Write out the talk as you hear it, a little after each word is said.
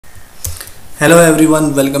Hello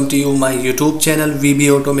everyone, welcome to you my YouTube channel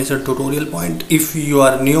VBA Automation Tutorial Point. If you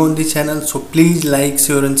are new on the channel, so please like,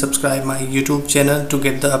 share and subscribe my YouTube channel to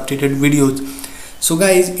get the updated videos. So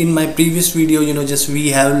guys, in my previous video, we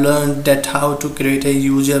have learned that how to create a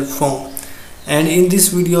user form, and in this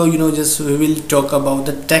video, we will talk about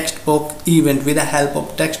the TextBox event. With the help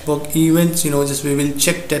of TextBox events, we will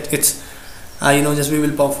check that it's we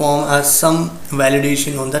will perform some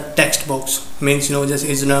validation on the text box. Means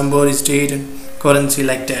is number, is date and currency,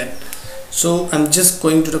 like that. So I'm just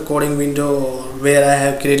going to the coding window where I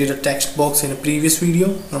have created a text box in a previous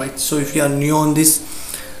video, right? So if you are new on this,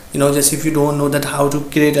 if you don't know that how to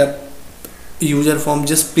create a user form,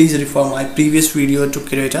 just please refer my previous video to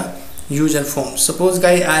create a user form. Suppose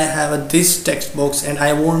guys, I have this text box and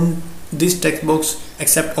I want this text box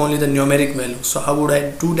accept only the numeric value. So how would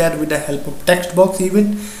I do that? With the help of TextBox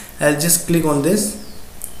event, I'll just click on this,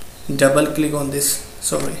 double click on this,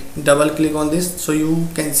 so you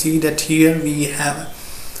can see that here we have a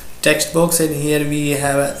text box and here we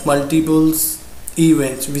have multiple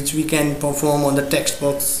events which we can perform on the text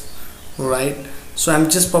box, right? So I'm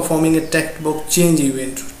just performing a text box change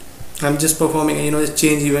event. I'm just performing a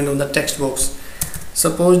change event on the text box.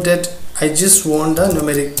 Suppose that I just want the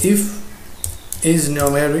numeric. If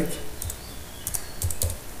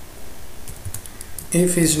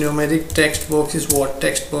is numeric, text box is what?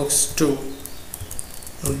 Text box 2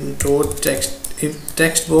 dot text. If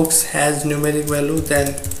text box has numeric value,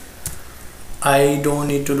 then I don't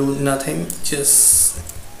need to do nothing, just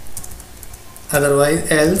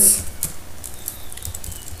otherwise else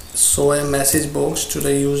show a message box to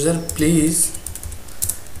the user, please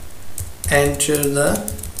enter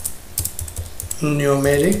the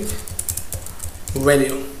numeric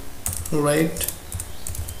value, right?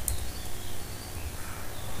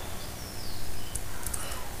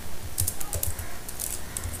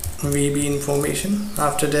 VB information.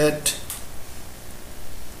 After that,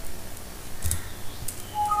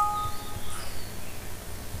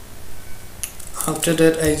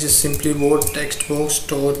 I just simply wrote textbox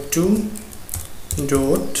dot 2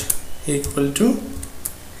 dot equal to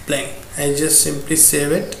blank. I just simply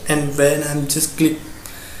save it, and when I'm just click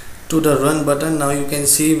to the run button, now you can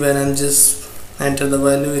see when I'm just enter the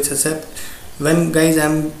value, it's accept. When guys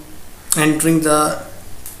I'm entering the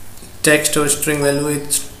text or string value,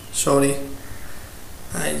 it's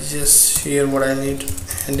I just here what I need,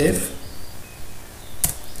 and if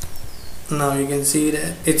now you can see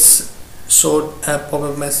that it's showed a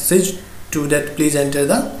pop-up message to that please enter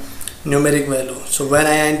the numeric value. So when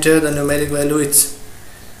I enter the numeric value, it's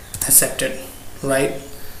accepted, right?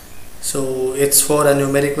 So it's for a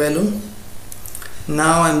numeric value.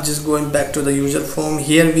 Now I'm just going back to the user form.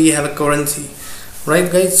 Here we have a currency,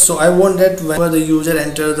 right guys? So I want that whenever the user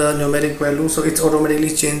enter the numeric value, so it's automatically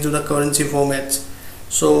changed to the currency formats.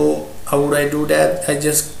 So how would I do that? I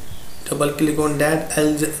just double click on that.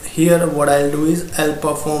 Here what I'll do is I'll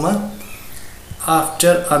perform a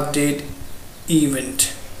after update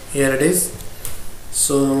event. Here it is.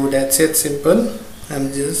 So that's it, simple.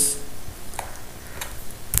 I'm just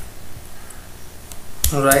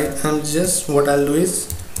what I'll do is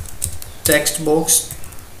textbox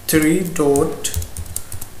 3 dot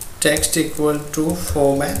text equal to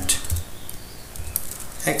format.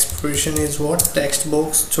 Expression is what?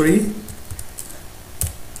 Textbox 3.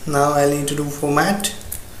 Now I need to do format,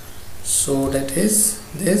 so that is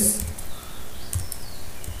this.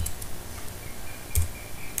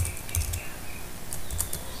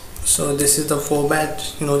 So this is the format,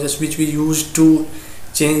 which we use to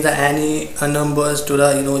change the any numbers to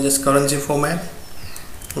the just currency format,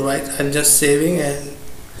 right? I'm just saving and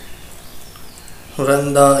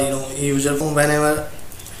run the user form. Whenever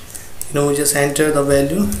just enter the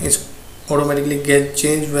value, it's automatically get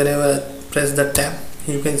changed. Whenever I press the tab,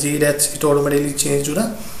 you can see that it automatically changed to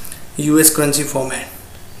the US currency format.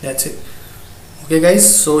 That's it. Okay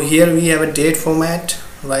guys, so here we have a date format,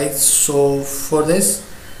 right? So for this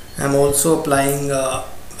I'm also applying a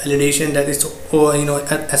validation, that is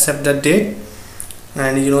accept the date,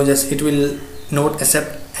 and it will not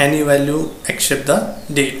accept any value except the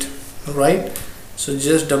date, right? So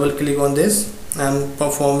just double click on this. I'm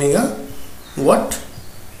performing a what?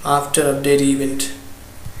 After update event,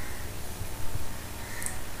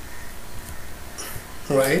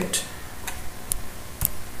 right?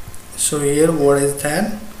 So here what is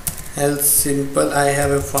that? Else simple, I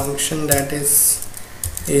have a function that is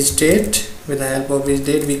date. With the help of is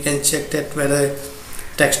date, we can check that whether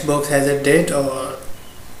text box has a date or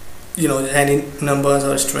any numbers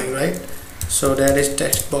or string, right? So that is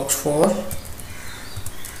textbox 4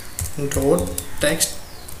 dot text.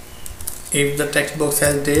 If the text box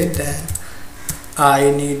has date, then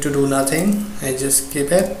I need to do nothing, I just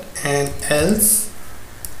keep it. And else,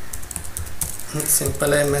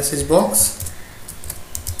 simple a message box,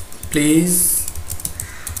 please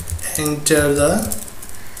enter the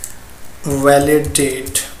valid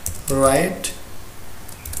date, right?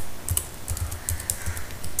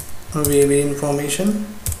 VBA information,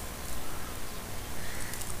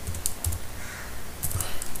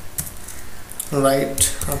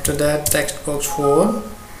 right? After that, text box 4,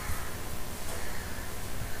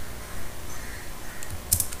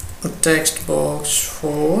 text box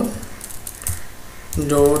 4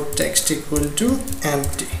 dot text equal to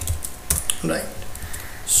empty, right?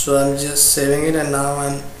 So I'm just saving it, and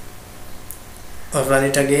now I'll run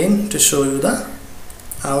it again to show you the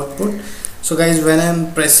output. So guys, when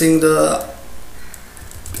I'm pressing the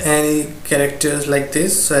any characters like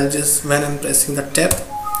this, so I'll just, when I'm pressing the tab,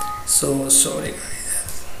 so sorry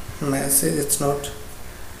guys, message, it's not,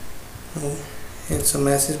 no, it's a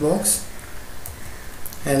message box,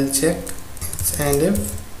 I'll check, it's end if,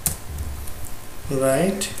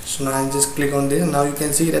 right? So now I'll just click on this. Now you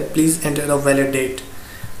can see that please enter the valid date,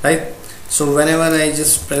 right? So whenever I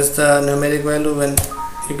just press the numeric value, when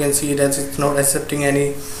you can see that it's not accepting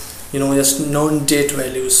any, just known date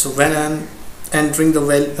values. So when I'm entering the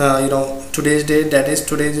value, today's date, that is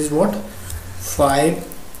today's is what,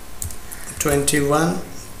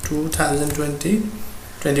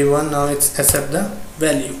 5/21/2021. now it's accept the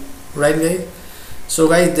value, right guys? So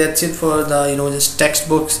guys, that's it for the just text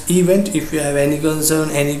box event. If you have any concern,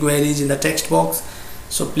 any queries in the text box,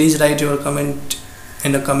 so please write your comment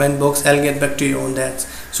in the comment box. I'll get back to you on that.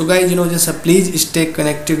 So guys, just please stay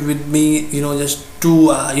connected with me, just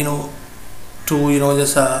to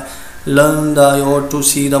learn or to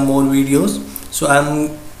see the more videos. So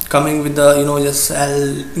I'm coming with the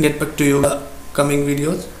I'll get back to you coming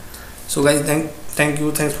videos. So guys, thank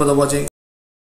you, thanks for the watching.